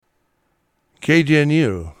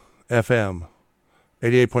KGNU FM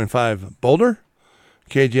 88.5 Boulder,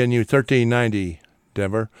 KGNU 1390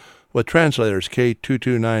 Denver, with translators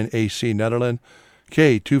K229AC Netherlands,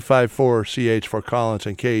 K254CH for Collins,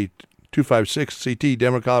 and K256CT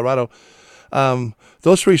Denver, Colorado.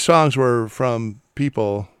 Those three songs were from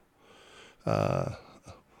people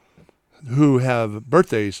who have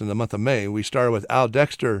birthdays in the month of May. We started with Al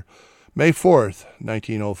Dexter, May 4th,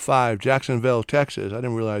 1905, Jacksonville, Texas. I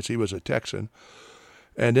didn't realize he was a Texan.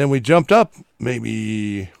 And then we jumped up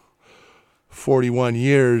maybe 41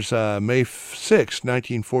 years, May 6th,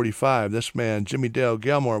 1945. This man, Jimmy Dale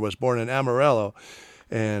Gilmore, was born in Amarillo.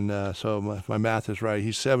 And so my math is right.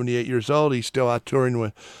 He's 78 years old. He's still out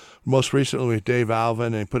touring most recently with Dave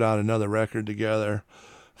Alvin, and put out another record together.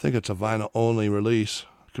 I think it's a vinyl-only release.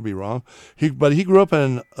 Could be wrong. But he grew up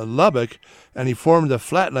in Lubbock, and he formed the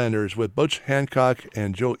Flatlanders with Butch Hancock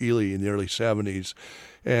and Joe Ely in the early 70s.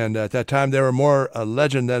 And at that time, they were more a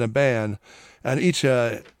legend than a band, and each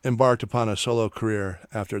embarked upon a solo career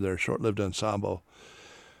after their short-lived ensemble.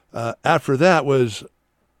 After that was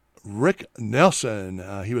Rick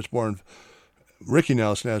Nelson. He was born Ricky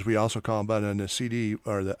Nelson, as we also call him, but on the CD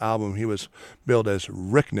or the album, he was billed as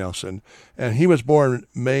Rick Nelson. And he was born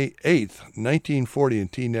May 8th, 1940 in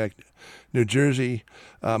Teaneck, New Jersey.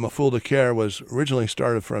 A Fool to Care was originally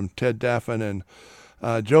started from Ted Daffin, and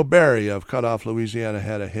Joe Barry of Cut Off, Louisiana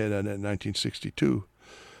had a hit on it in 1962.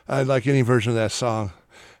 I like any version of that song.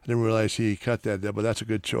 I didn't realize he cut that there, but that's a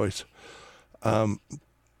good choice. Of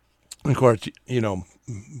course, you know,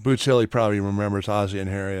 Boots Hilly probably remembers Ozzie and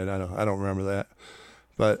Harriet. I don't remember that,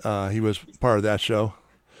 but he was part of that show.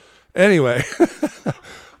 Anyway,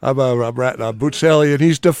 I'm ratting on Boots Hilly, and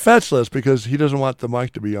he's defenseless because he doesn't want the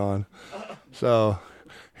mic to be on, so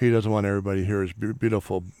he doesn't want everybody to hear his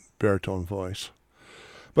beautiful baritone voice.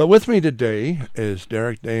 But with me today is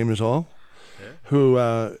Derek Damesol, who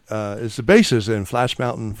is the bassist in Flash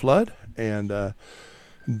Mountain Flood, and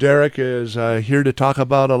Derek is here to talk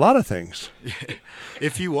about a lot of things.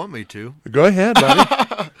 If you want me to. Go ahead,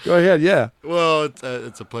 buddy. Go ahead, yeah. Well,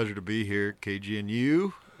 it's a pleasure to be here.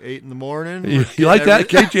 KGNU, 8 in the morning. You like that?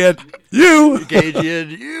 KGNU?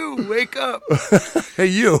 KGNU, wake up. Hey,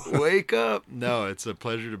 you. Wake up. No, it's a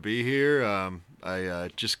pleasure to be here. I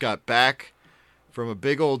just got back from a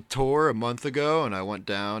big old tour a month ago, and I went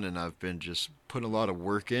down, and I've been just putting a lot of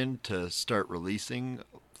work in to start releasing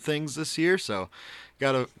things this year. So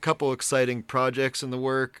got a couple exciting projects in the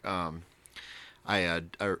work. I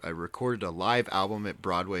recorded a live album at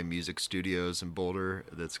Broadway Music Studios in Boulder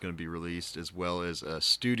that's going to be released, as well as a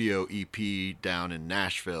studio EP down in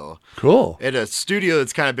Nashville. Cool. At a studio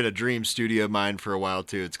that's kind of been a dream studio of mine for a while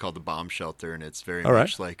too. It's called the Bomb Shelter, and it's very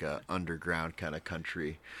much like a underground kind of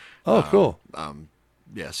country. Oh, cool.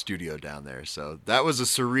 Studio down there. So that was a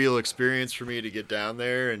surreal experience for me to get down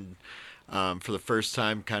there and for the first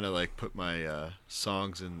time kind of like put my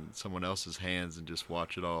songs in someone else's hands and just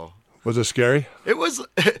watch it all. Was it scary? It was,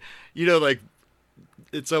 like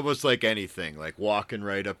it's almost like anything, like walking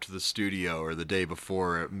right up to the studio or the day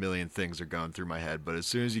before, a million things are going through my head. But as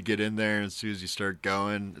soon as you get in there and as soon as you start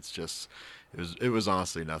going, it's just, it was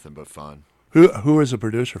honestly nothing but fun. Who is the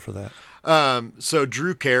producer for that? So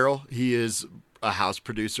Drew Carroll, he is a house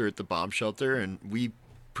producer at the Bomb Shelter, and we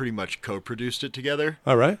pretty much co-produced it together.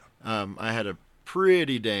 All right. I had a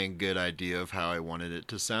pretty dang good idea of how I wanted it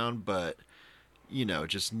to sound, but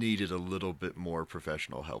just needed a little bit more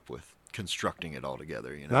professional help with constructing it all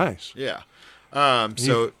together. Nice. Yeah.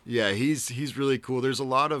 He's really cool. There's a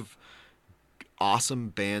lot of awesome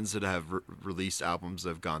bands that have released albums that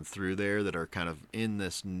have gone through there that are kind of in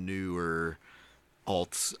this newer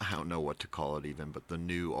alt, I don't know what to call it even, but the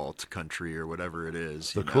new alt country or whatever it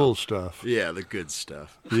is. The cool stuff. Yeah, the good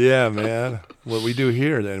stuff. Yeah, man. What we do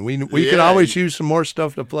here, then. We can always use some more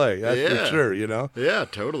stuff to play. That's for sure, Yeah,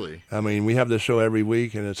 totally. I mean, we have this show every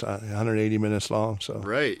week, and it's 180 minutes long. So.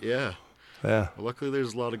 Right, yeah. Yeah. Well, luckily,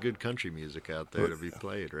 there's a lot of good country music out there to be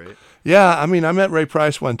played, right? Yeah, I mean, I met Ray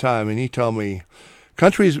Price one time, and he told me,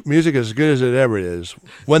 country music is as good as it ever is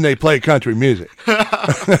when they play country music.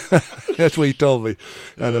 That's what he told me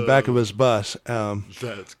on the back of his bus.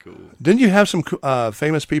 That's cool. Didn't you have some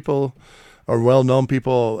famous people or well-known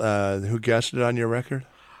people who guested on your record?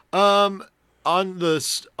 On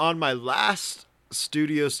my last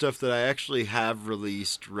studio stuff that I actually have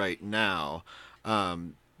released right now,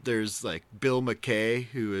 there's like Bill McKay,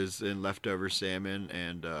 who is in Leftover Salmon,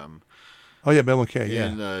 and oh yeah, Bill McKay, yeah.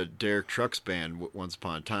 In Derek Truck's band, Once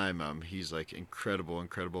Upon a Time, he's like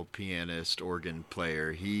incredible pianist, organ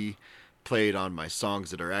player. He played on my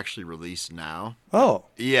songs that are actually released now. Oh.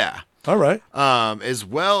 Yeah. All right. As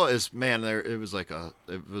well as, man, it was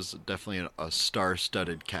definitely a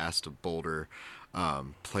star-studded cast of Boulder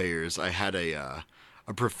players. I had a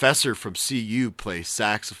professor from CU play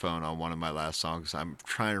saxophone on one of my last songs. I'm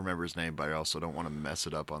trying to remember his name, but I also don't want to mess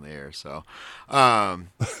it up on the air. So,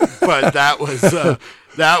 but that was a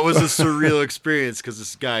surreal experience because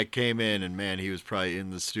this guy came in and, man, he was probably in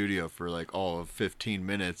the studio for like all of 15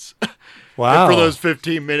 minutes. Wow. And for those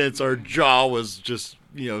 15 minutes, our jaw was just,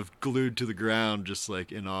 glued to the ground, just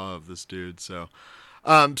like in awe of this dude. So,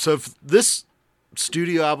 this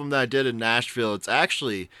studio album that I did in Nashville, it's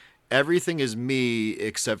actually everything is me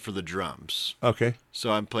except for the drums. Okay.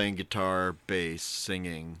 So I'm playing guitar, bass,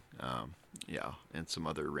 singing, and some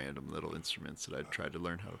other random little instruments that I tried to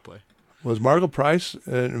learn how to play. Was Margot Price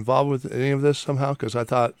involved with any of this somehow? Because I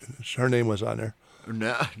thought her name was on there.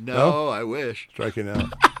 No, I wish. Striking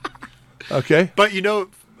out. Okay. But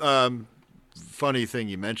funny thing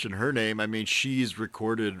you mentioned her name. I mean, she's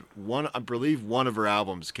recorded I believe one of her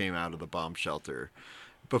albums came out of the bomb shelter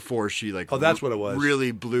before she that's what it was.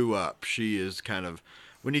 Really blew up. She is kind of,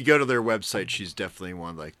 when you go to their website, she's definitely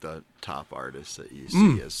one of like the top artists that you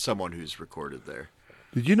see as someone who's recorded there.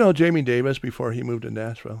 Did you know Jamie Davis before he moved to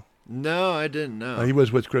Nashville? No, I didn't know. He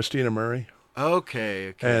was with Christina Murray.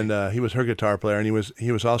 Okay. And he was her guitar player, and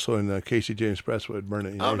he was also in Casey James Presswood, Burn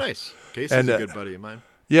It. Oh, nice. Casey's a good buddy of mine.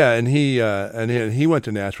 Yeah, and he went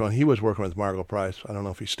to Nashville, and he was working with Margot Price. I don't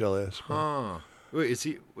know if he still is. Huh.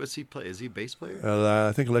 Wait, what's he play? Is he a bass player?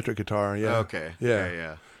 I think electric guitar, yeah. Okay.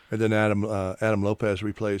 Yeah. And then Adam Lopez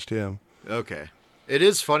replaced him. Okay. It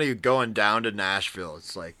is funny going down to Nashville.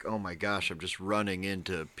 It's like, oh my gosh, I'm just running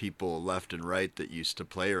into people left and right that used to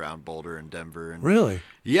play around Boulder and Denver. And really?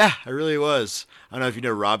 Yeah, I really was. I don't know if you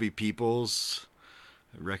know Robbie Peoples.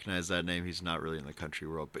 I recognize that name. He's not really in the country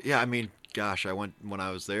world. But yeah, I mean, gosh, I went when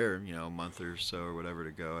I was there, a month or so or whatever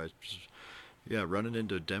to go. Running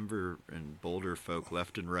into Denver and Boulder folk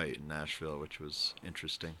left and right in Nashville, which was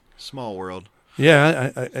interesting. Small world.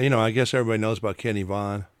 Yeah, I guess everybody knows about Kenny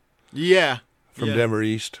Vaughn. Yeah. From Denver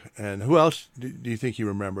East. And who else do you think you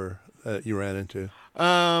remember you ran into?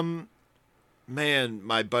 Man,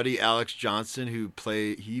 my buddy Alex Johnson,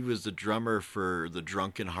 he was the drummer for the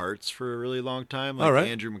Drunken Hearts for a really long time, like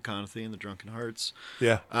Andrew McConaughey and the Drunken Hearts.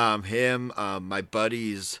 Yeah. Him, my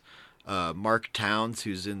buddies, Mark Towns,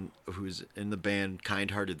 who's in the band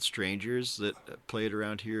Kind Hearted Strangers that played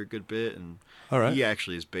around here a good bit, and he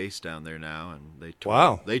actually is based down there now, and they tour.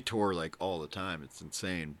 Wow. They tour like all the time. It's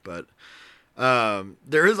insane, but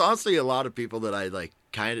there is honestly a lot of people that I like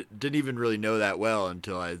kind of didn't even really know that well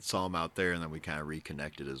until I saw them out there, and then we kind of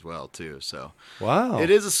reconnected as well too. So wow, it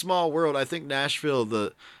is a small world. I think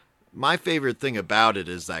Nashville, my favorite thing about it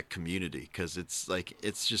is that community, because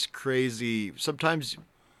it's just crazy. Sometimes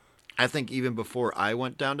I think even before I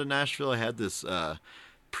went down to Nashville, I had this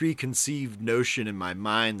preconceived notion in my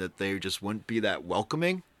mind that they just wouldn't be that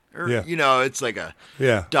welcoming. Or, it's like a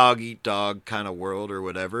dog eat dog kind of world or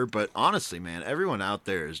whatever. But honestly, man, everyone out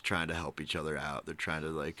there is trying to help each other out. They're trying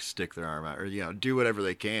to stick their arm out or, do whatever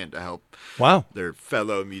they can to help their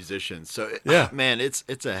fellow musicians. So, man,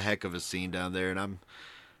 it's a heck of a scene down there. And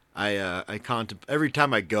every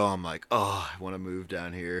time I go, I'm like, oh, I want to move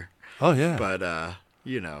down here. Oh, yeah. But,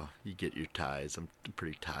 you get your ties. I'm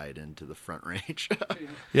pretty tied into the Front Range.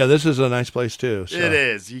 Yeah, this is a nice place too. So. It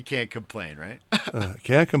is. You can't complain, right?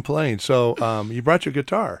 Can't complain. So you brought your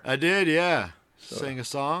guitar. I did, yeah. Sing a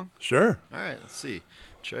song? Sure. All right, let's see.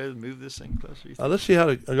 Try to move this thing closer. Let's see how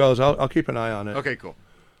it goes. I'll keep an eye on it. Okay, cool.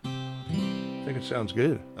 I think it sounds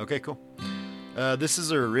good. Okay, cool. This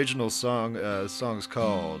is our original song. The song's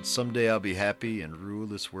called Someday I'll Be Happy and Rule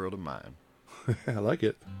This World of Mine. I like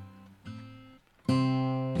it.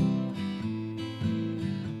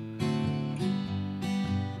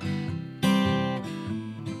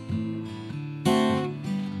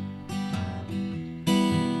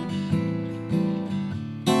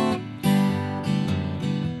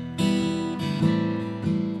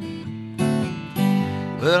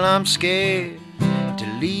 Well, I'm scared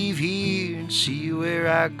to leave here and see where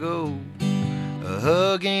I go. A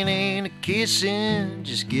hugging and a kissing,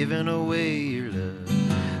 just giving away your love.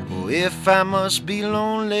 Oh, if I must be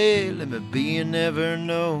lonely, let me be and never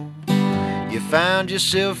know. You found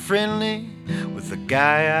yourself friendly with the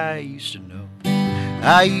guy I used to know.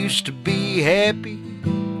 I used to be happy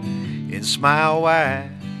and smile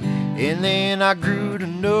wide, and then I grew to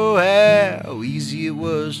know how easy it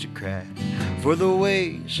was to cry for the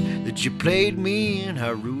ways that you played me and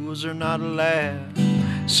how rules are not allowed.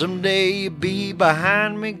 Someday you'll be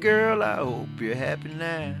behind me, girl, I hope you're happy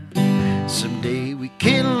now. Someday we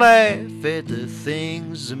can laugh at the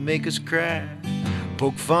things that make us cry.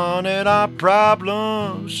 Poke fun at our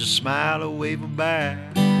problems, just smile or wave 'em by.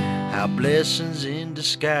 How blessings in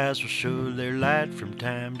disguise will show their light from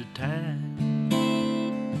time to time.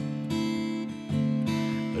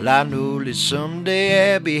 Well, I know that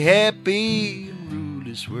someday I'll be happy and rule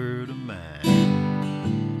this world of mine.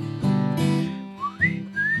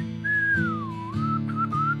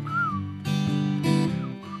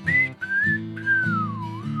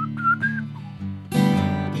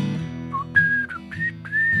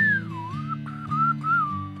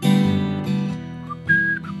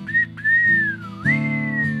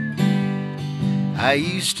 I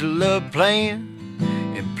used to love playing,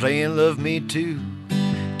 and playing loved me too.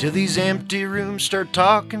 Till these empty rooms start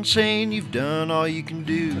talking, saying you've done all you can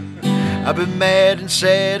do. I've been mad and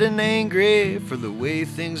sad and angry for the way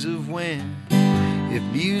things have went. If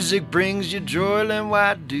music brings you joy, then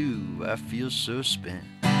why do I feel so spent?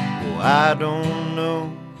 Oh, I don't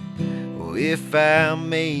know if I'll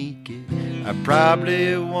make it. I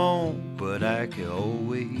probably won't, but I can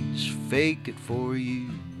always fake it for you.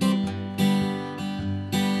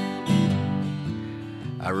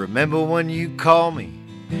 I remember when you called me,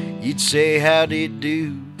 you'd say howdy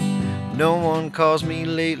do. No one calls me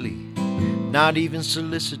lately, not even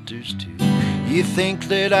solicitors too. You think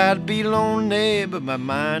that I'd be lonely, but my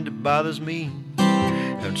mind, it bothers me.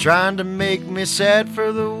 I'm trying to make me sad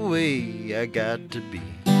for the way I got to be.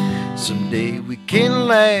 Someday we can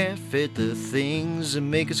laugh at the things that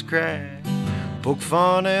make us cry. Poke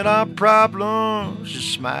fun at our problems,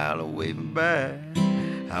 just smile or wave 'em by.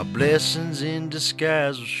 How blessings in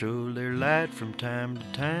disguise will show their light from time to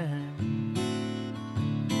time.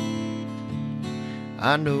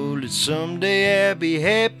 I know that someday I'll be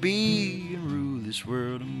happy and rule this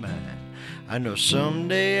world of mine. I know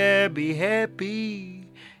someday I'll be happy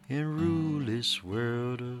and rule this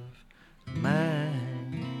world of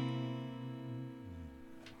mine.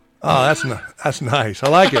 Oh, that's nice. I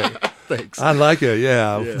like it. Thanks. I like it.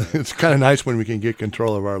 Yeah. It's kind of nice when we can get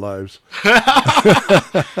control of our lives.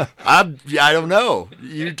 I don't know.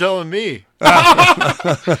 You're telling me.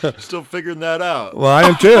 Still figuring that out. Well, I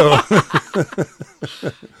am too.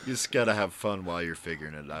 You just gotta have fun while you're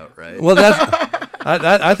figuring it out, right? Well,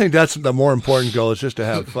 I think that's the more important goal, is just to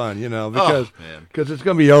have fun, because it's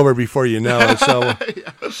going to be over before you know it. So,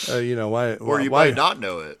 why? Or you might not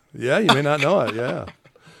know it. Yeah, you may not know it. Yeah.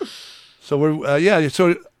 So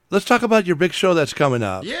So let's talk about your big show that's coming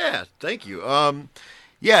up. Yeah, thank you.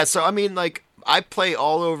 So I mean, like, I play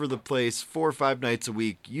all over the place 4 or 5 nights a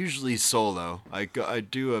week, usually solo. I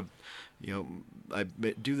do I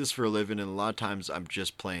do this for a living, and a lot of times I'm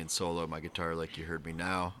just playing solo my guitar, like you heard me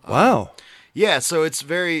now. Wow. Yeah, so it's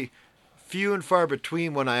very few and far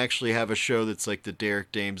between when I actually have a show that's like the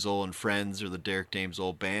Derek Damesel and Friends, or the Derek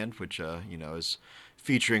Damesel Band, which is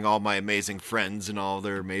featuring all my amazing friends and all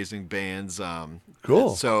their amazing bands.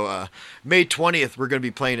 Cool. So May 20th, we're going to be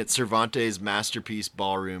playing at Cervantes Masterpiece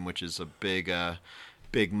Ballroom, which is a big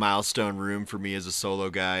milestone room for me as a solo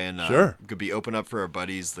guy. And sure. Going to be open up for our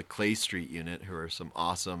buddies, the Clay Street Unit, who are some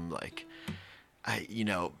awesome,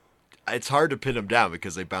 it's hard to pin them down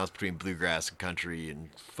because they bounce between bluegrass and country and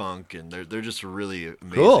funk, and they're just a really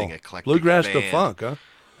amazing, eclectic bluegrass band. to funk, huh?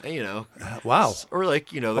 Wow. Or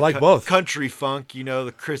the both. country funk, the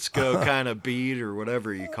Crisco kind of beat, or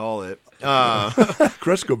whatever you call it.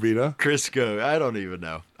 Crisco beat, huh? Crisco, I don't even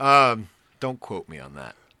know. Don't quote me on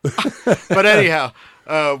that. But anyhow,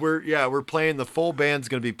 we're playing. The full band's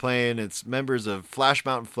going to be playing. It's members of Flash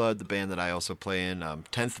Mountain Flood, the band that I also play in.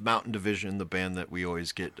 10th Mountain Division, the band that we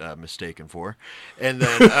always get mistaken for, and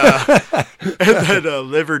then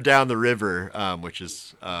Liver Down the River, which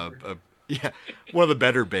is one of the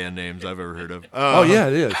better band names I've ever heard of.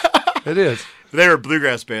 It is. It is. They're a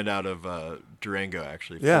bluegrass band out of Durango,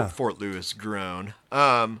 actually. Yeah. Fort Lewis grown.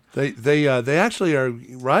 They actually are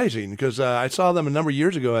rising, because I saw them a number of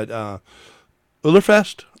years ago at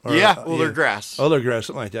Ullerfest. Ullergrass. Ullergrass,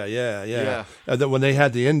 something like that. Yeah. And then when they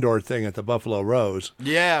had the indoor thing at the Buffalo Rose.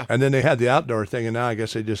 Yeah. And then they had the outdoor thing, and now I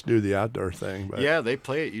guess they just do the outdoor thing. But. Yeah, they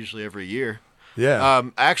play it usually every year. Yeah.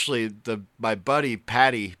 Actually, my buddy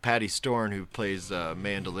Patty Storn, who plays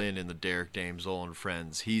mandolin in the Derek Damesel and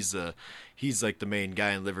Friends, he's like the main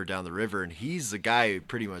guy in Liver Down the River, and he's the guy who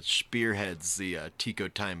pretty much spearheads the Tico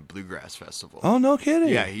Time Bluegrass Festival. Oh, no kidding.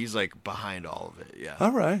 Yeah, he's like behind all of it. Yeah.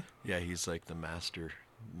 All right. Yeah, he's like the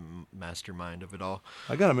mastermind of it all.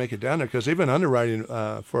 I got to make it down there, because they've been underwriting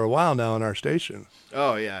for a while now on our station.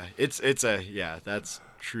 Oh yeah, that's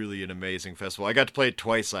truly an amazing festival. I got to play it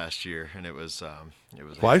twice last year, and it was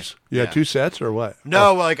Twice? You had 2 sets or what?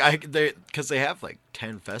 No, because they have like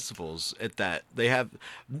 10 festivals at that.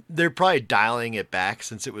 They're probably dialing it back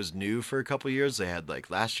since it was new for a couple of years. They had like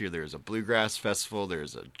last year there was a bluegrass festival, there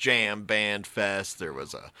was a jam band fest, there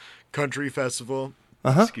was a country festival.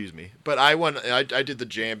 Excuse me, but I did the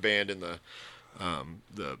jam band and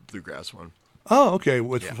the bluegrass one. Oh, okay.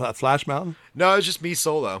 With Flash Mountain? No, it was just me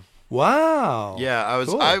solo. Wow. Yeah,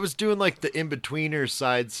 Cool. I was doing like the in-betweener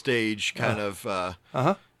side stage kind of,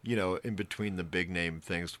 in between the big name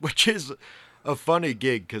things, which is a funny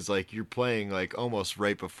gig because like you're playing like almost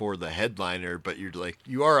right before the headliner, but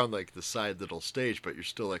you are on like the side little stage, but you're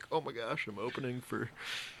still like, oh my gosh, I'm opening for,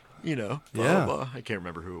 blah, blah, blah. I can't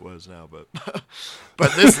remember who it was now, but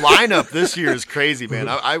but this lineup this year is crazy, man.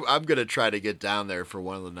 I'm gonna try to get down there for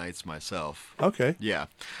one of the nights myself. Okay. Yeah,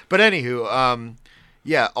 but anywho,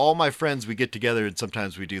 yeah, all my friends, we get together and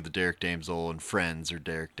sometimes we do the Derek Damesole and Friends or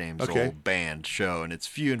Derek Damesole band show, and it's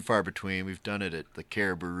few and far between. We've done it at the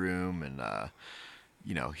Caribou Room and,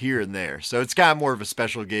 here and there. So it's kind of more of a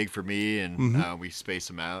special gig for me, and we space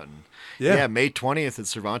them out. And May 20th at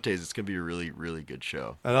Cervantes, it's going to be a really, really good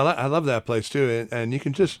show. And I love that place too. And you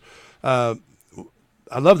can just, I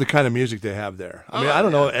love the kind of music they have there. I mean, I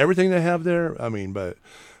don't know everything they have there. I mean, but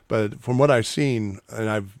from what I've seen, and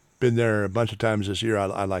I've been there a bunch of times this year,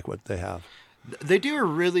 I like what they have. They do a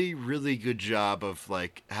really, really good job of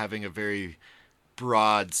like having a very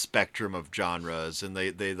broad spectrum of genres, and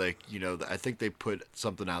they like, I think they put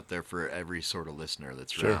something out there for every sort of listener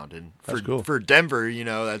that's around. And for Denver,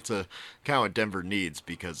 that's a kind of what Denver needs,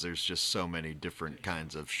 because there's just so many different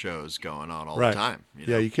kinds of shows going on all the time.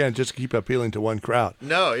 Yeah, you can't just keep appealing to one crowd.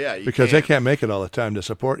 No, because they can't make it all the time to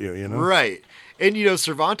support you, Right. And,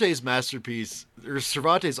 Cervantes Masterpiece, or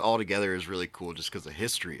Cervantes altogether, is really cool just because of the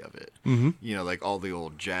history of it. Mm-hmm. Like all the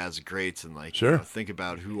old jazz greats, and like, think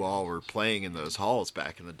about who all were playing in those halls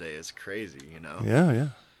back in the day. It's crazy, Yeah.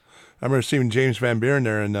 I remember seeing James Van Buren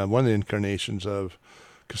there in one of the incarnations of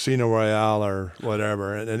Casino Royale or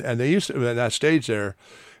whatever. And they used to, that stage there,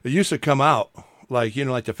 it used to come out. Like,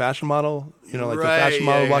 like the fashion model, the fashion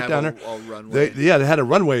model walk down there. They had a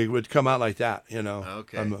runway would come out like that,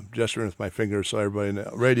 Okay. I'm gesturing with my fingers so everybody in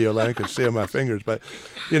the radio land can see my fingers. But,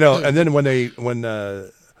 and then when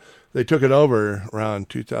they took it over around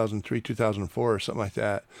 2003, 2004 or something like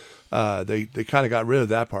that, they kind of got rid of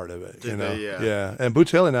that part of it, Yeah. And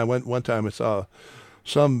Boots Haley and I went one time and saw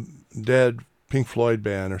some dead Pink Floyd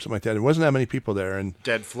band or something like that. There wasn't that many people there. And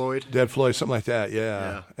Dead Floyd, something like that,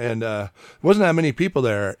 yeah. And wasn't that many people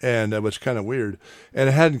there, and it was kind of weird. And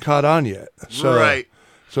it hadn't caught on yet. So,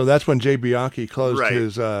 So that's when Jay Bianchi closed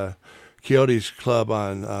his Quixote's Club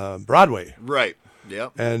on Broadway. Right.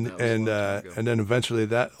 Yep. And then eventually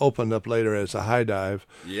that opened up later as a High Dive.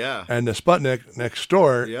 Yeah. And the Sputnik next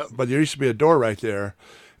door. Yep. But there used to be a door right there.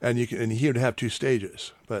 And he would have 2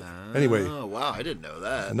 stages. But anyway. Oh, wow. I didn't know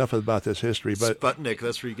that. Enough about this history. But Sputnik,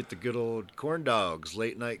 that's where you get the good old corn dogs,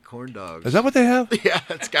 late night corn dogs. Is that what they have? Yeah,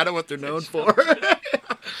 it's kind of what they're known for.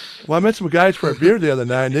 Well, I met some guys for a beer the other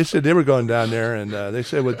night, and they said they were going down there, and they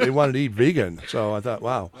said they wanted to eat vegan. So I thought,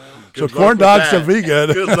 wow. So corn dogs are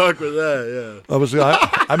vegan. Good luck with that,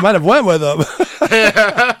 yeah. I might have went with them.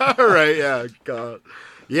 Yeah, right, yeah. God.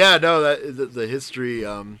 Yeah, no, the history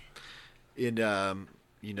I'm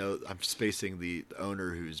spacing the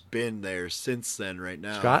owner who's been there since then right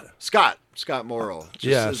now. Scott Morrill.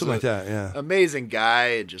 Something like that, yeah. Amazing guy,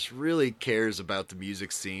 and just really cares about the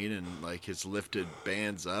music scene, and like has lifted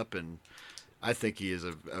bands up, and I think he is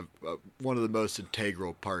a one of the most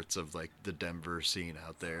integral parts of like the Denver scene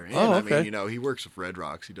out there. And I mean, he works with Red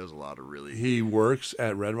Rocks. He does a lot of really. He works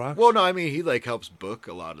at Red Rocks? Well, no, I mean he like helps book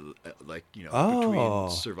a lot of between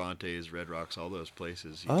Cervantes, Red Rocks, all those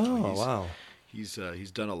places. Wow. He's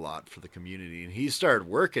done a lot for the community, and he started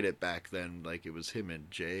working it back then. Like it was him and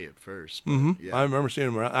Jay at first. But, yeah. I remember seeing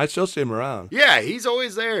him around. I still see him around. Yeah, he's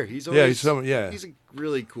always there. He's always he's a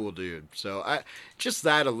really cool dude. So just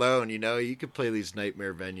that alone, you could play these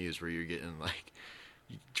nightmare venues where you're getting like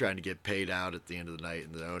trying to get paid out at the end of the night,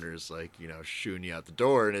 and the owner's like shooing you out the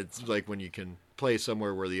door, and it's like when you can play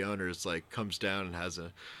somewhere where the owner's like comes down and has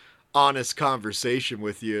a honest conversation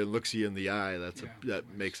with you and looks you in the eye, that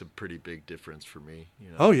makes a pretty big difference for me.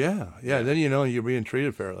 Oh yeah. Then you're being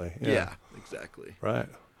treated fairly. Yeah, exactly. Right.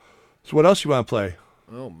 So what else you want to play?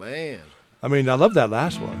 Oh man. I mean, I love that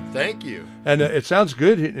last one. Thank you. And it sounds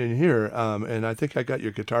good in here. And I think I got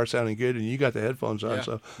your guitar sounding good, and you got the headphones on.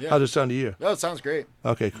 So how does it sound to you? Oh, it sounds great.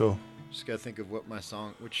 Okay, cool. Just gotta think of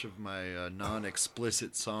which of my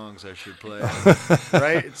non-explicit songs I should play.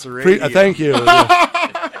 Right? It's a radio. Thank you.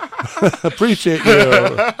 Appreciate you.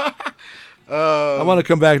 I want to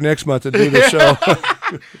come back next month and do the show.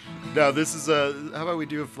 No, this is how about we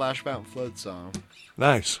do a Flash Mountain Flood song?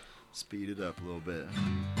 Nice. Speed it up a little bit.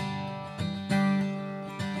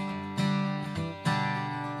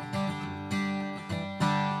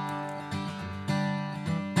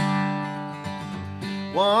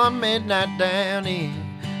 One midnight down in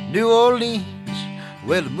New Orleans,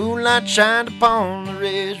 where the moonlight shined upon the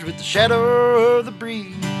ridge with the shadow of the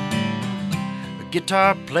breeze. A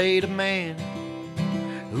guitar played a man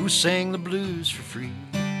who sang the blues for free.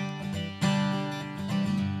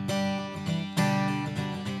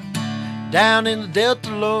 Down in the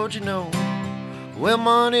Delta, Lord, you know, well,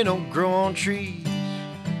 money don't grow on trees.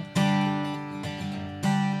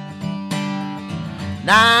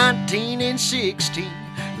 19 and 16,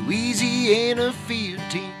 Louisiana field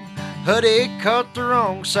team, Huddy caught the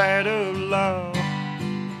wrong side of the law.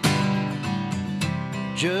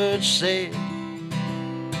 Judge said,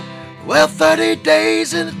 well, 30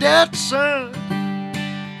 days in the Delta sun.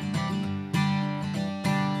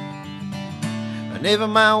 I never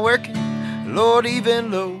mind working, Lord, even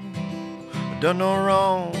though I done no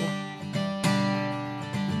wrong.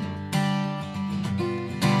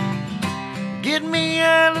 Get me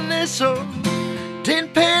out of this old Tin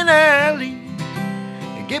Pan Alley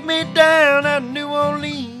and get me down out of New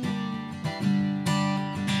Orleans,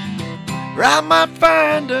 where I might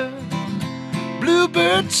find a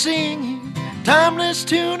bluebird singing timeless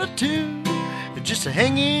tune or two, just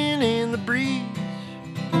hanging in the breeze.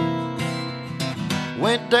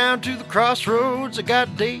 Went down to the crossroads, I got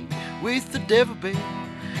a date with the devil, babe.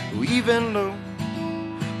 Even though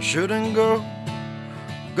I shouldn't go.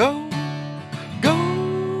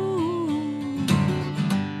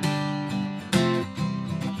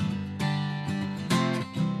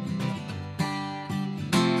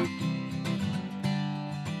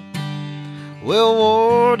 Well,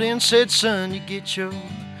 Warden said, son, you get your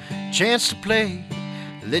chance to play.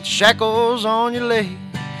 Let your shackles on your leg,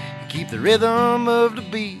 keep the rhythm of the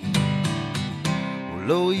beat.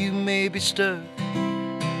 Although you may be stuck,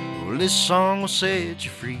 well, this song will set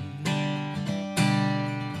you free.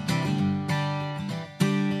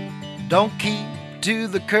 Don't keep to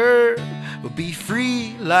the curb, but be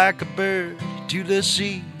free like a bird to the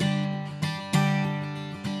sea.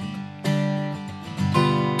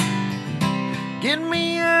 Get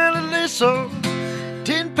me out of this old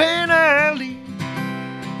Tin Pan Alley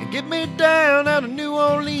and get me down out of New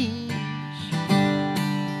Orleans,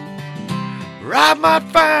 where I might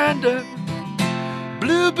find a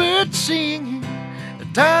bluebird singing a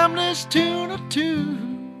timeless tune or two,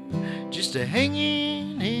 just a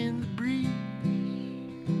hanging in the breeze.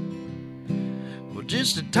 Well,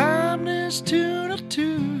 just a timeless tune or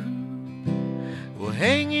two, well,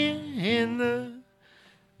 hanging in the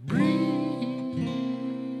breeze.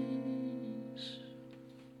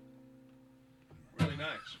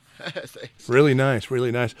 Really nice,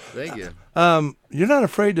 really nice. Thank you. You're not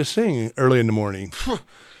afraid to sing early in the morning.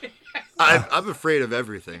 I'm afraid of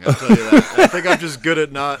everything, I'll tell you that. I think I'm just good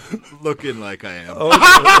at not looking like I am.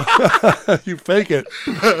 Oh, you fake it.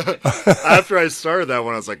 After I started that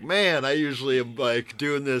one, I was like, man, I usually am like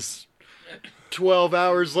doing this 12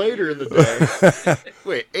 hours later in the day.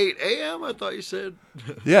 Wait, 8 a.m.? I thought you said.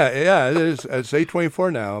 Yeah, it is. It's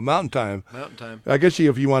 8:24 now, Mountain Time. Mountain Time. I guess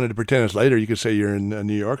if you wanted to pretend it's later, you could say you're in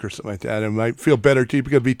New York or something like that. It might feel better too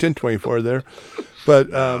because it'd be 10:24 there. But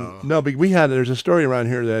no, but there's a story around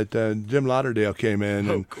here that Jim Lauderdale came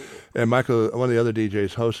in and Michael, one of the other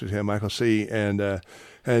DJs, hosted him, Michael C. And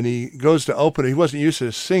he goes to open it. He wasn't used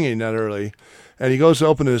to singing that early, and he goes to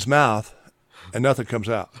open his mouth, and nothing comes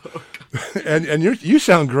out. and you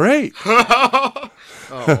sound great.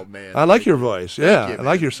 Oh man, I like your voice. Yeah, you, I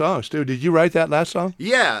like your songs too. Did you write that last song?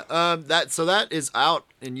 Yeah, that is out,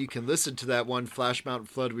 and you can listen to that one. Flash Mountain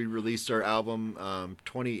Flood. We released our album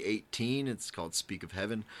 2018. It's called Speak of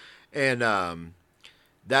Heaven, and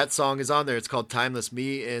that song is on there. It's called Timeless.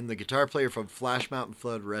 Me and the guitar player from Flash Mountain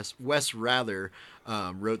Flood, Wes Rather,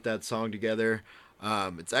 wrote that song together.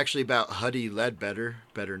 It's actually about Huddy Ledbetter,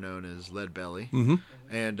 better known as Leadbelly. Mm-hmm.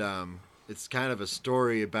 And it's kind of a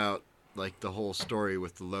story about like the whole story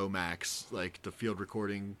with the Lomax, like the field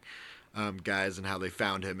recording guys, and how they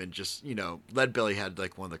found him. And just, you know, Leadbelly had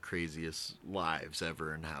like one of the craziest lives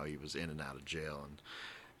ever, and how he was in and out of jail. And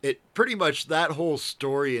it pretty much, that whole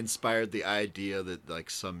story inspired the idea that like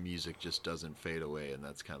some music just doesn't fade away. And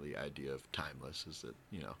that's kind of the idea of timeless, is that,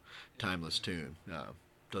 you know, timeless tune.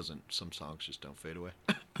 Some songs just don't fade away.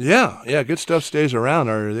 Yeah, good stuff stays around,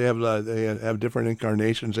 or they have different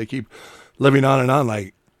incarnations. They keep living on and on.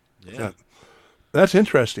 Like, That's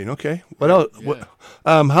interesting. Okay. What else? Yeah.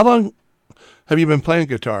 How long have you been playing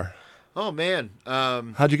guitar? Oh man,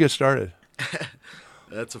 How'd you get started?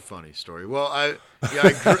 that's a funny story. Well, I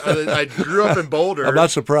grew up in Boulder. I'm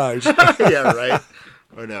not surprised. Yeah, right.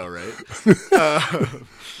 I know, right?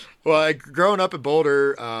 Well, growing up in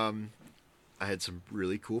Boulder, I had some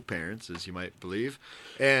really cool parents, as you might believe.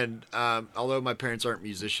 And although my parents aren't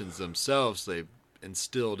musicians themselves, they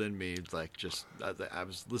instilled in me like just I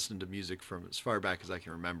was listening to music from as far back as I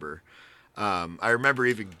can remember. I remember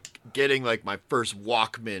even getting like my first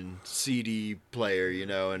Walkman CD player,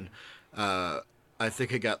 and I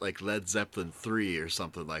think I got like Led Zeppelin 3 or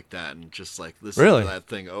something like that, and just like listening Really? to that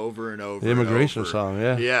thing over and over. The Immigration and over. song,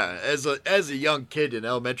 yeah. Yeah, as a young kid in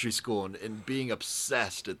elementary school and being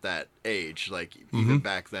obsessed at that age, like even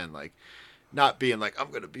back then, like not being like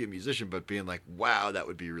I'm gonna be a musician, but being like, wow, that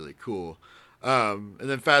would be really cool. And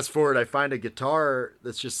then fast forward, I find a guitar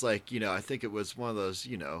that's just like, I think it was one of those,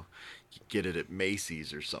 you get it at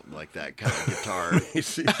Macy's or something like that kind of guitar.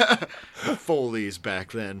 Foley's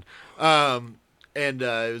back then. And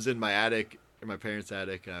it was in my attic, in my parents'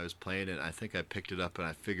 attic, and I was playing it. I think I picked it up and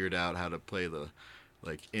I figured out how to play the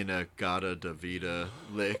like Inagata Davida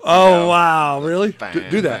lick. Oh, wow. Really?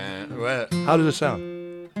 Bang, Do that. bang. What? How does it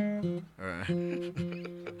sound? All right.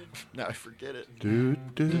 Now I forget it. Do,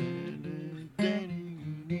 do.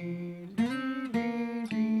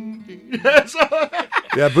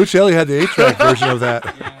 Yeah, Boots Ellie had the 8-track version of that.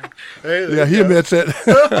 Hey, Yeah, he admits it.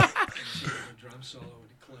 Drum solo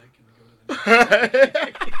would click and go to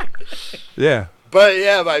the Yeah. But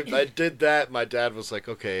yeah, I did that. My dad was like,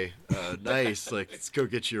 "Okay, nice. Like, let's go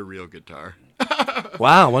get you a real guitar."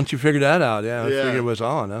 Wow, once you figured that out, I Yeah. figured it was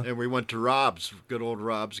on, huh? And we went to Rob's, good old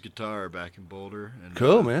Rob's Guitar back in Boulder. And,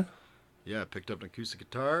 Cool, man. Yeah, I picked up an acoustic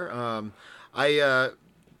guitar. I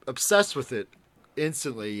obsessed with it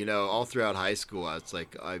instantly. All throughout high school, I was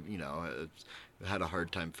like, I had a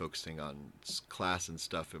hard time focusing on class and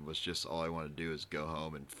stuff. It was just all I wanted to do is go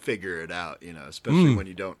home and figure it out. Especially when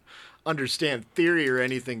you don't understand theory or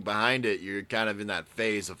anything behind it. You're kind of in that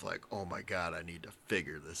phase of like, oh my god, I need to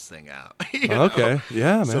figure this thing out. Okay,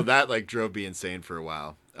 yeah, man. So that like drove me insane for a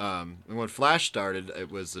while. And when Flash started,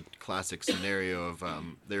 it was a classic scenario of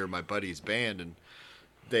they were my buddy's band, and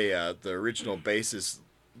they the original bassist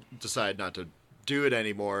decided not to do it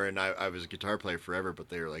anymore, and I was a guitar player forever. But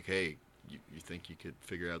they were like, hey, you think you could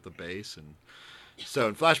figure out the bass? And so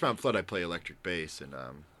in Flashbound Flood, I play electric bass, and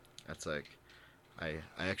that's like I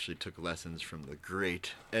actually took lessons from the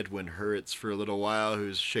great Edwin Hurwitz for a little while,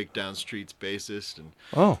 who's Shakedown Street's bassist,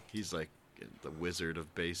 and he's like the wizard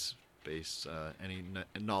of bass any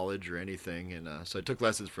knowledge or anything, and so I took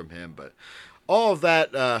lessons from him. But all of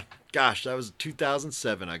that, that was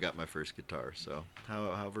 2007 I got my first guitar, so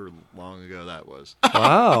however long ago that was.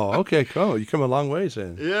 Wow, okay, cool. You come a long ways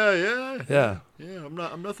then. Yeah.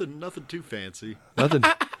 I'm nothing too fancy. Nothing.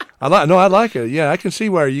 I like it. Yeah, I can see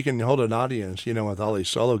where you can hold an audience, with all these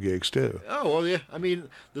solo gigs too. Oh, well, yeah. I mean,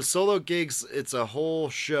 the solo gigs, it's a whole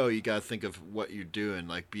show. You got to think of what you're doing,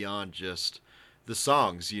 like beyond just the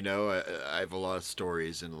songs, I have a lot of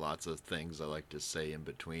stories and lots of things I like to say in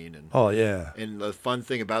between. And oh, yeah. And the fun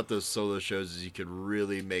thing about those solo shows is you could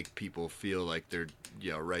really make people feel like they're,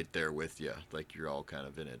 right there with you, like you're all kind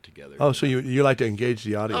of in it together. Oh, so you like to engage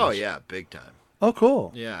the audience? Oh, yeah, big time. Oh,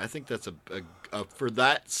 cool. Yeah, I think that's a for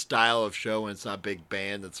that style of show, and it's not a big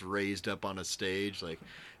band that's raised up on a stage. Like,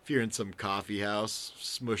 if you're in some coffee house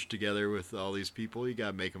smushed together with all these people, you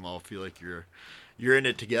gotta make them all feel like you're in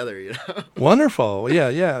it together. Wonderful.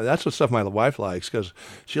 Yeah. That's what stuff my wife likes, because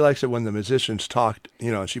she likes it when the musicians talk.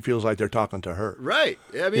 And she feels like they're talking to her. Right.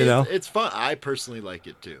 I mean, it's fun. I personally like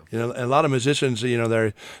it too. And a lot of musicians,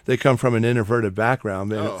 they come from an introverted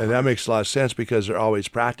background, and that makes a lot of sense because they're always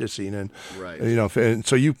practicing, and right. And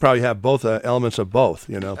so you probably have both elements of both,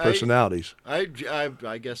 personalities.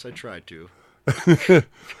 I guess I try to.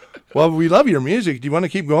 Well, we love your music. Do you want to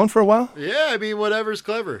keep going for a while? Yeah, I mean, whatever's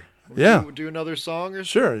clever. Yeah. Do another song or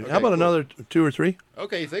sure. Okay, how about another 2 or 3?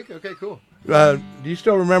 Okay, you think? Okay, cool. Do you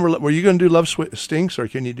still remember? Were you going to do Love Stinks, or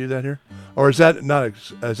can you do that here? Or is that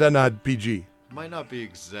not PG? Might not be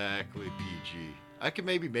exactly PG. I could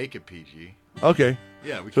maybe make it PG. Okay.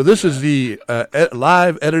 Yeah. So this is the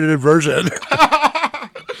live edited version.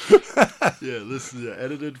 Yeah, this is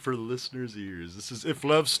edited for the listeners' ears. This is If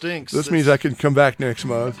Love Stinks. This means I can come back next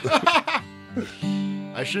month.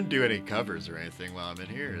 I shouldn't do any covers or anything while I'm in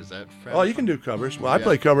here. Is that fair? Oh, you can do covers. Well, I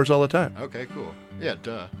play covers all the time. Okay, cool. Yeah,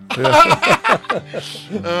 duh.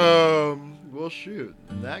 Yeah. Well, shoot.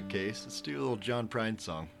 In that case, let's do a little John Prine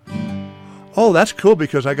song. Oh, that's cool,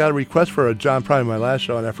 because I got a request for a John Prine in my last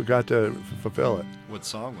show, and I forgot to fulfill it. What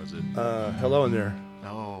song was it? Hello in there.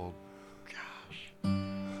 Oh, gosh.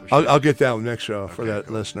 I'll get that one next show for that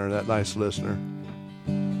listener, that nice listener.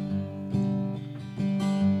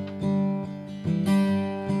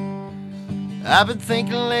 I've been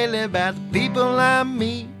thinking lately about the people I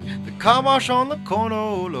meet, the car wash on the corner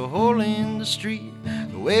or the hole in the street,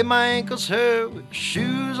 the way my ankles hurt with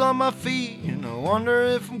shoes on my feet, and I wonder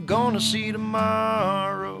if I'm gonna see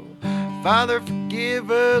tomorrow. Father,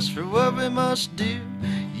 forgive us for what we must do.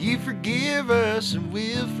 You forgive us and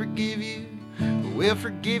we'll forgive you. We'll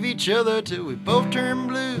forgive each other till we both turn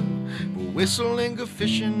blue. We'll whistle and go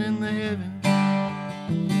fishing in the heavens.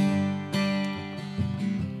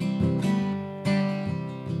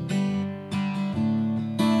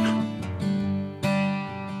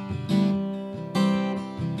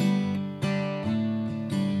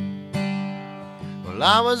 Well,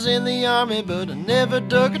 I was in the army, but I never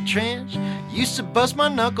dug a trench. Used to bust my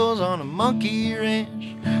knuckles on a monkey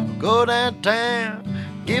wrench. I'll go downtown,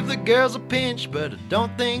 give the girls a pinch, but I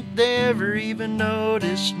don't think they ever even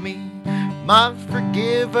noticed me. Ma,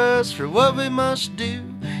 forgive us for what we must do.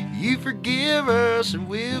 You forgive us and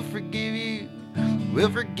we'll forgive you.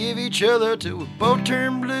 We'll forgive each other till we both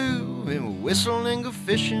turn blue, and we'll whistle and go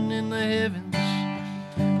fishing in the heavens.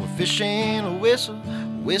 We'll fish and a whistle,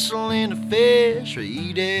 whistle and a fish, or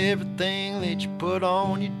eat everything that you put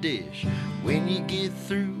on your dish. When you get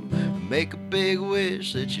through, make a big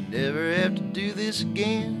wish that you never have to do this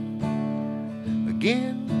again.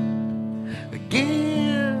 Again.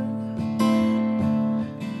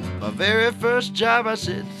 My very first job, I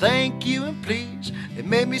said thank you and please. They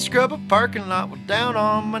made me scrub a parking lot with down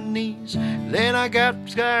on my knees. Then I got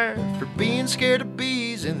fired for being scared of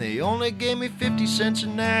bees, and they only gave me 50 cents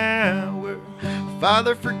an hour.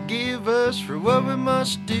 Father, forgive us for what we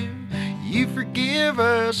must do. You forgive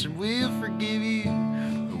us and we'll forgive you.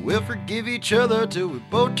 We'll forgive each other till we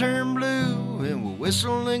both turn blue, and we'll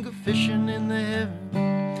whistle and go fishing in the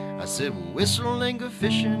heaven. I said we'll whistle and go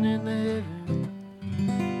fishing in the heaven.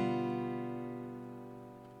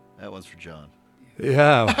 That one's for John.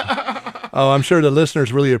 Yeah. Oh, I'm sure the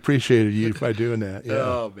listeners really appreciated you by doing that. Yeah.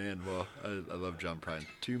 Oh, man. Well, I love John Prine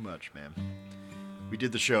too much, man. We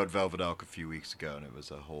did the show at Velvet Elk a few weeks ago, and it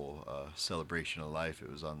was a whole celebration of life. It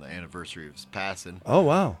was on the anniversary of his passing. Oh,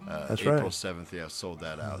 wow. That's April right. 7th, yeah, sold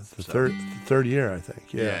that out. The third year, I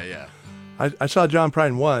think. Yeah. Yeah. I saw John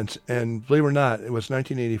Prine once, and believe it or not, it was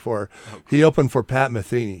 1984. He opened for Pat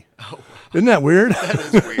Metheny. Oh, wow. Isn't that weird? That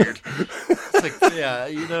is weird. It's like,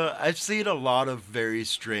 yeah, I've seen a lot of very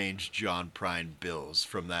strange John Prine bills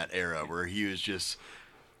from that era where he was just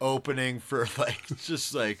opening for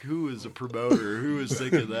who is a promoter? Who is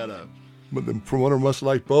thinking that up? But the promoter must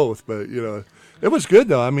like both. But, it was good,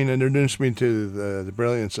 though. I mean, it introduced me to the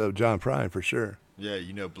brilliance of John Prine, for sure. Yeah,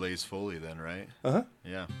 you know Blaze Foley then, right? Uh-huh.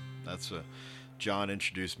 Yeah, that's John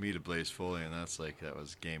introduced me to Blaze Foley, and that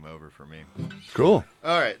was game over for me. Cool.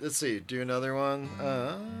 All right, let's see. Do another one.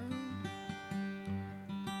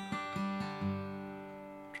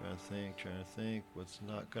 Trying to think. What's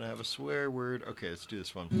not going to have a swear word? Okay, let's do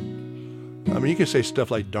this one. I mean, you can say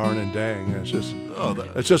stuff like darn and dang. It's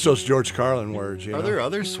just those George Carlin words, Are there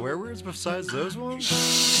other swear words besides those ones?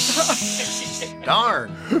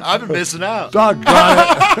 Darn. I've been missing out.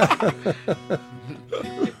 Doggone it.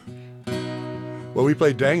 Well, we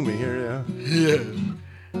play Dang Me here, yeah. Yeah.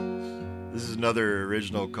 This is another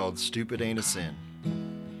original called Stupid Ain't a Sin.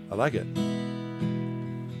 I like it.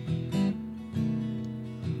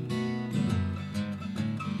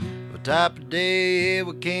 What type of day,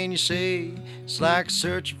 what can you say? It's like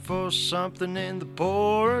searching for something in the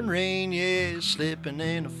pouring rain. Yeah, slipping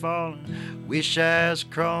and falling. Wish I was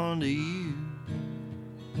crawling to you.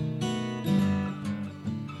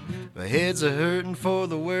 My head's a-hurting for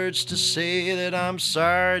the words to say that I'm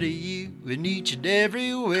sorry to you in each and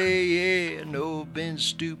every way. Yeah, I know I've been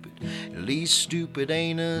stupid, at least stupid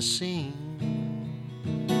ain't a sin.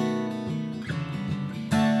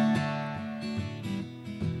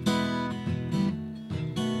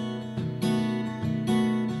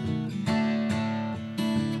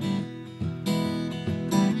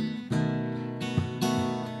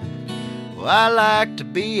 Well, I like to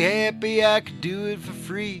be happy, I could do it for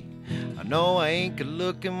free. I know I ain't good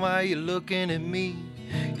looking while you're looking at me.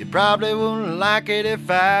 You probably wouldn't like it if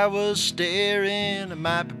I was staring. I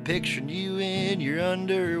might be picturing you in your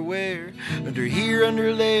underwear, under here,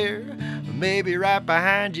 under there, or maybe right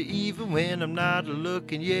behind you. Even when I'm not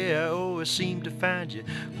looking, yeah, I always seem to find you.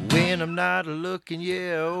 When I'm not looking,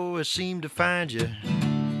 yeah, I always seem to find you.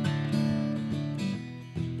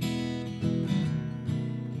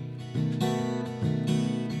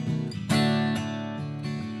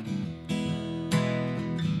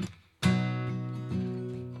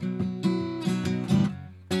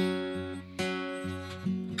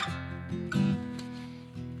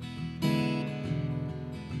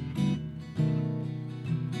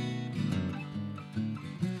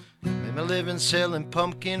 living selling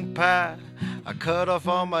pumpkin pie. I cut off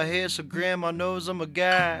all my hair so grandma knows I'm a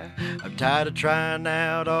guy. I'm tired of trying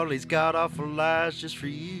out all these god-awful lies just for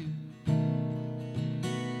you.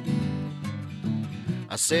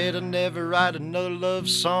 I said I'd never write another love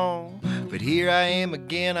song, but here I am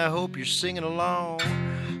again, I hope you're singing along.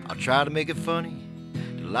 I'll try to make it funny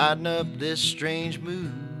to lighten up this strange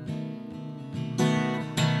mood.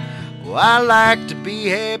 Well, I like to be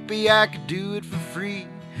happy, I could do it for free.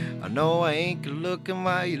 I know I ain't good looking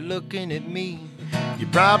while you're looking at me. You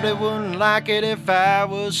probably wouldn't like it if I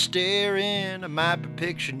was staring. I might be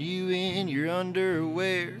picturing you in your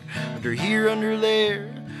underwear, under here, under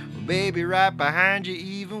there. Well, baby, right behind you,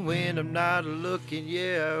 even when I'm not looking.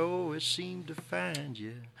 Yeah, I always seem to find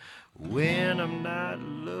you. When I'm not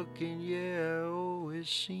looking, yeah, I always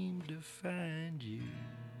seem to find you.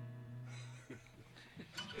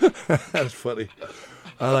 That's funny.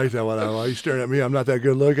 I like that one. Why are you staring at me? I'm not that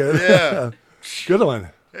good looking. Yeah. Good one.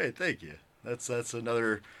 Hey, thank you. That's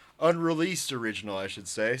another unreleased original, I should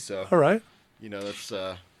say. So, All right. you know, that's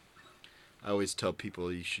I always tell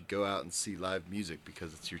people you should go out and see live music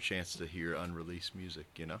because it's your chance to hear unreleased music,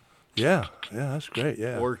 you know? Yeah. Yeah, that's great.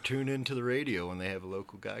 Yeah. Or tune into the radio when they have a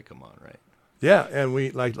local guy come on, right? Yeah, and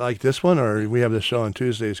we like this one, or we have this show on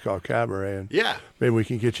Tuesdays called Cabaret, and Yeah. maybe we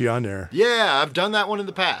can get you on there Yeah, I've done that one in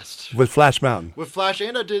the past. with Flash Mountain. With Flash,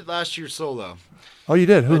 and I did last year solo. Oh, you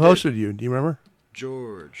did? Who I did. hosted you? Do you remember?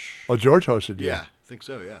 George. Oh, George hosted you. Yeah, I think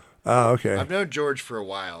so, yeah. Oh, okay. I've known George for a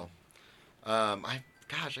while. I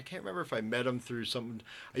can't remember if I met him through something.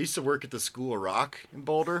 I used to work at the School of Rock in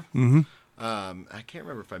Boulder. Mm-hmm. I can't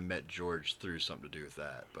remember if I met George through something to do with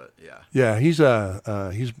that, but yeah. Yeah, he's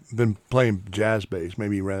been playing jazz bass.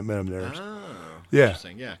 Maybe you met him there. Oh, Yeah.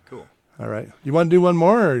 interesting. Yeah, cool. All right. You want to do one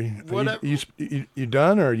more, or Whatever. you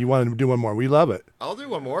done, or you want to do one more? We love it. I'll do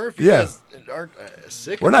one more if you Yeah. guys aren't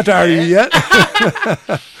sick. We're of not me tired of you yet,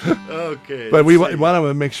 Okay. but we let's see. want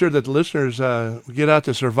to make sure that the listeners get out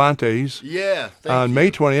to Cervantes Yeah, thank on you.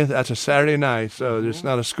 May 20th. That's a Saturday night, so it's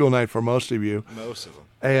not a school night for most of you. Most of them.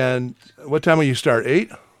 And what time will you start?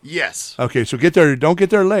 8? Yes. Okay, so get there. Don't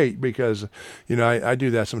get there late because, I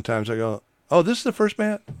do that sometimes. I go, oh, this is the first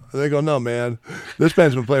band? And they go, no, man, this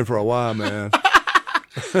band's been playing for a while, man.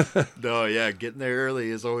 No, yeah, getting there early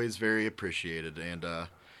is always very appreciated, and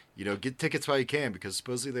get tickets while you can because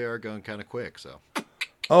supposedly they are going kind of quick. So.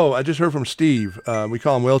 Oh, I just heard from Steve. We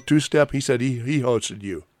call him Will Two Step. He said he hosted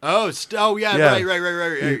you. Oh, yeah, Yeah.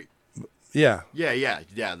 right. Yeah.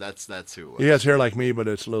 Yeah. That's who it was. He has hair like me, but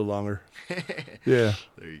it's a little longer. Yeah.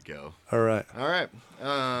 There you go. All right. All right.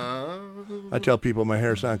 I tell people my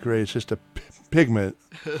hair's not gray. It's just a pigment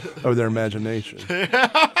of their imagination.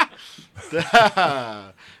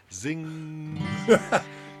 Zing.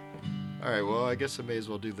 All right. Well, I guess I may as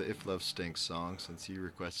well do the "If Love Stinks" song since you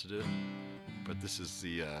requested it. But this is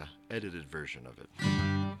the edited version of it.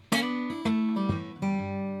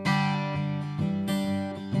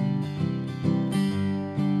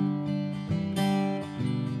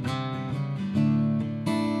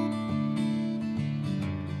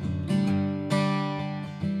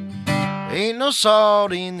 Ain't no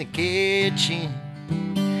salt in the kitchen,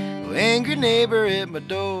 no angry neighbor at my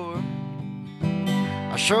door.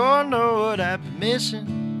 I sure know what I've been missing,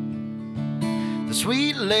 the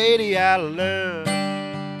sweet lady I love.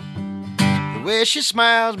 The way she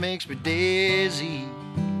smiles makes me dizzy,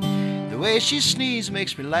 the way she sneezes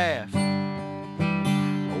makes me laugh.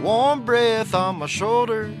 A warm breath on my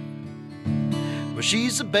shoulder, but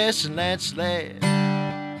she's the best and that's that.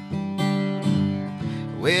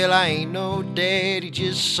 Well, I ain't no daddy,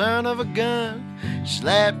 just son of a gun.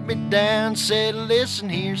 Slapped me down, said, listen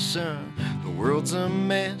here, son. The world's a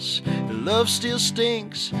mess, the love still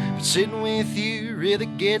stinks, but sitting with you really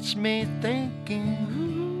gets me thinking.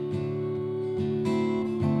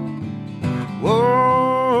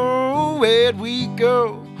 Whoa, where'd we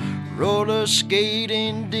go? Roller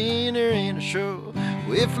skating, dinner, and a show.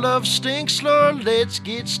 If love stinks, Lord, let's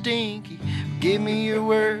get stinky. Give me your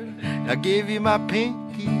word, I'll give you my pinky.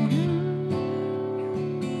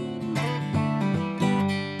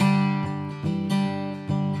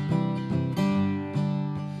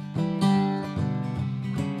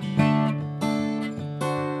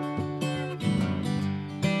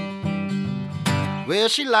 Well,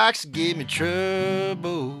 she likes to give me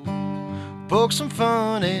trouble, poke some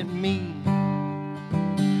fun at me.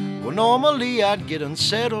 Well, normally I'd get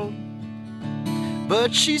unsettled,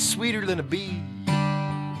 but she's sweeter than a bee.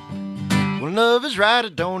 When love is right,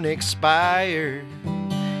 it don't expire,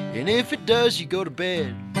 and if it does, you go to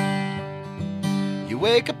bed. You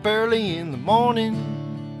wake up early in the morning,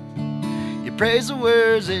 you praise the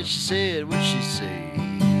words that she said. What'd she say?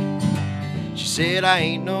 She said, I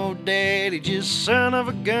ain't no daddy, just son of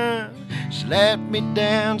a gun. Slapped me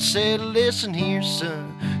down, said, listen here,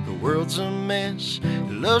 son, the world's a mess,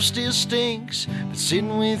 love still stinks, but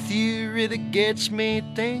sitting with you really gets me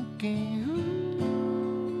thinking.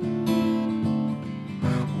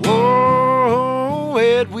 Whoa,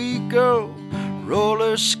 where'd we go?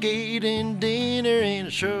 Roller skating, dinner, and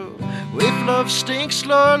a show. If love stinks,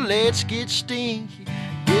 Lord, let's get stinky.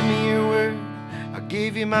 Give me your word, I'll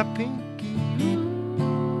give you my pinky.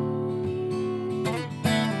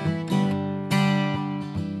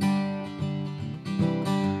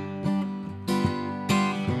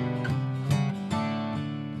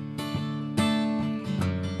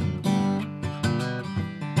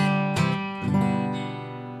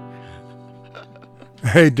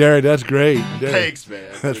 Hey, Derek, that's great. Derek, Thanks,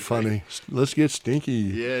 man. that's funny. Let's get stinky.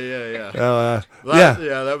 Yeah. Yeah.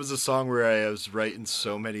 That was a song where I was writing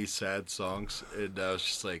so many sad songs, and I was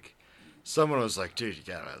just like, someone was like, dude, you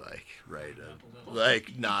gotta write a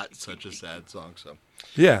not such a sad song. So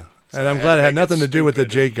Yeah. And I'm glad it had nothing to do with the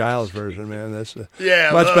Jake Giles version, man. That's a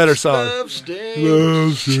much better song. Love stinks.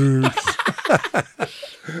 Love stinks.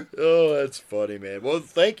 Oh, that's funny, man. Well,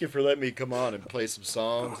 thank you for letting me come on and play some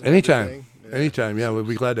songs. And Anytime. everything. Yeah. Anytime. Yeah, we'd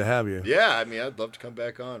be glad to have you. Yeah, I mean, I'd love to come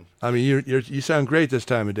back on. I mean, you sound great this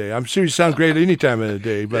time of day. I'm sure you sound great any time of the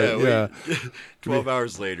day, but yeah. 12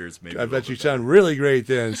 hours later, it's maybe. I bet you sound really great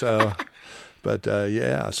then. So, but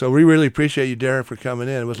yeah. So we really appreciate you, Derek, for coming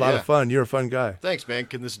in. It was a lot of fun. You're a fun guy. Thanks, man.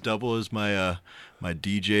 Can this double as my my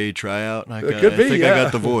DJ tryout? I could be, I think yeah. I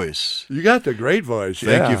got the voice. You got the great voice.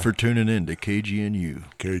 Thank you for tuning in to KGNU.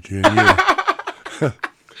 KGNU.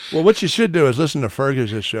 Well, what you should do is listen to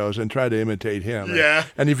Fergus's shows and try to imitate him. Yeah.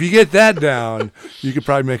 And if you get that down, you could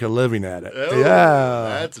probably make a living at it. Oh,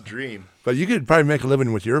 yeah. That's a dream. But you could probably make a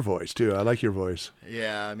living with your voice, too. I like your voice.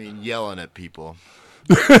 Yeah, I mean, yelling at people.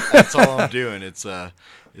 That's all I'm doing. It's a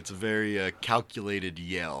very calculated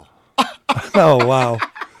yell. Oh, wow.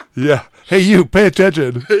 Yeah. Hey, you, pay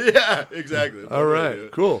attention. Yeah, exactly. All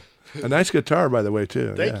right. Cool. A nice guitar, by the way,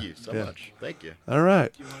 too. Thank you so much. Thank you. All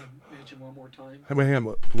right. Do you want to mention one more time? Hang on.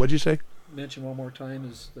 What'd you say? Mention one more time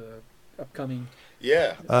is the upcoming.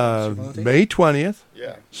 Yeah. Cervantes? May 20th,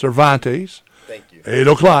 Yeah. Cervantes, Thank you. 8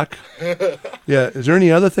 o'clock. Yeah. Is there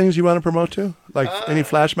any other things you want to promote, too? Like any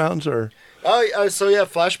Flash Mountains or? So yeah,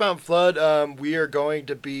 Flash Mountain Flood. We are going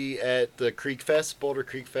to be at the Creek Fest, Boulder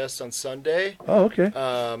Creek Fest on Sunday. Oh, okay.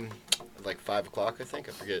 Like 5 o'clock, I think.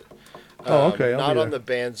 I forget. Oh, okay, I'll Not be on there. the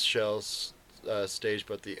band's shells stage,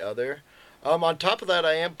 but the other. On top of that,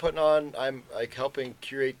 I'm like helping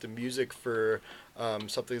curate the music for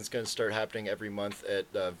something that's going to start happening every month at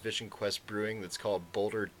Vision Quest Brewing. That's called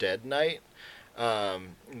Boulder Dead Night.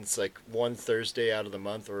 It's like one Thursday out of the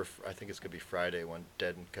month, or I think it's going to be Friday when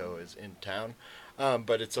Dead & Co. is in town.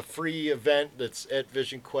 But it's a free event that's at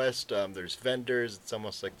Vision Quest. There's vendors. It's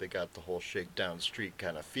almost like they got the whole Shakedown Street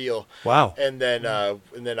kind of feel. Wow. And then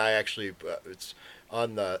I actually, it's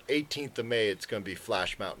on the 18th of May, it's going to be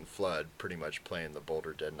Flash Mountain Flood, pretty much playing the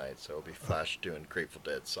Boulder Dead Night. So it'll be Flash doing Grateful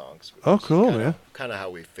Dead songs. Oh, cool, man. Kind of how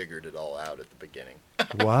we figured it all out at the beginning.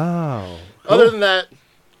 Wow. Other than that,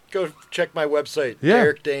 go check my website, Yeah.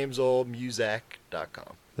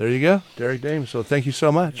 DerekDamesOldMusic.com. There you go, Derek Dames. So thank you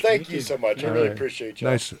so much. Thank you so much. I really right. appreciate you.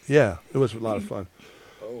 Nice. Yeah, it was a lot of fun.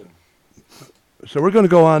 Oh. So we're going to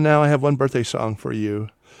go on now. I have one birthday song for you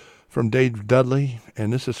from Dave Dudley,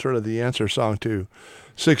 and this is sort of the answer song to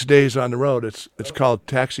 6 Days on the Road. It's called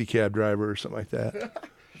Taxi Cab Driver or something like that.